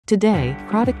Today,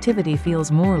 productivity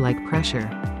feels more like pressure.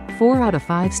 4 out of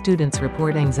 5 students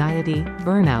report anxiety,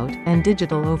 burnout, and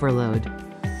digital overload.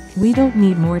 We don't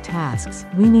need more tasks,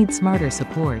 we need smarter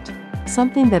support.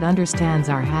 Something that understands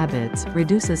our habits,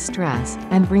 reduces stress,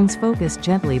 and brings focus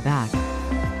gently back.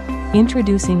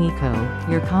 Introducing Eco,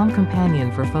 your calm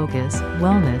companion for focus,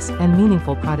 wellness, and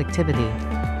meaningful productivity.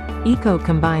 Eco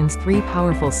combines 3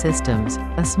 powerful systems: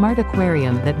 a smart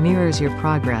aquarium that mirrors your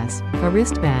progress, a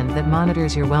wristband that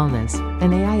monitors your wellness,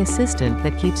 an AI assistant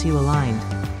that keeps you aligned.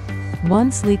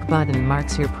 One sleek button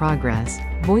marks your progress,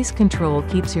 voice control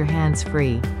keeps your hands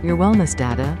free, your wellness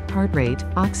data, heart rate,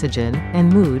 oxygen,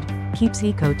 and mood, keeps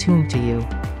Eco tuned to you.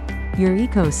 Your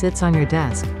Eco sits on your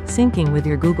desk, syncing with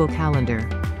your Google Calendar.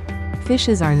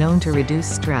 Fishes are known to reduce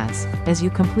stress. As you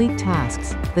complete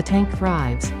tasks, the tank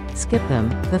thrives. Skip them,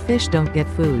 the fish don't get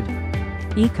food.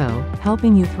 Eco,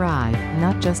 helping you thrive,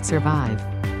 not just survive.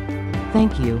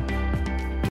 Thank you.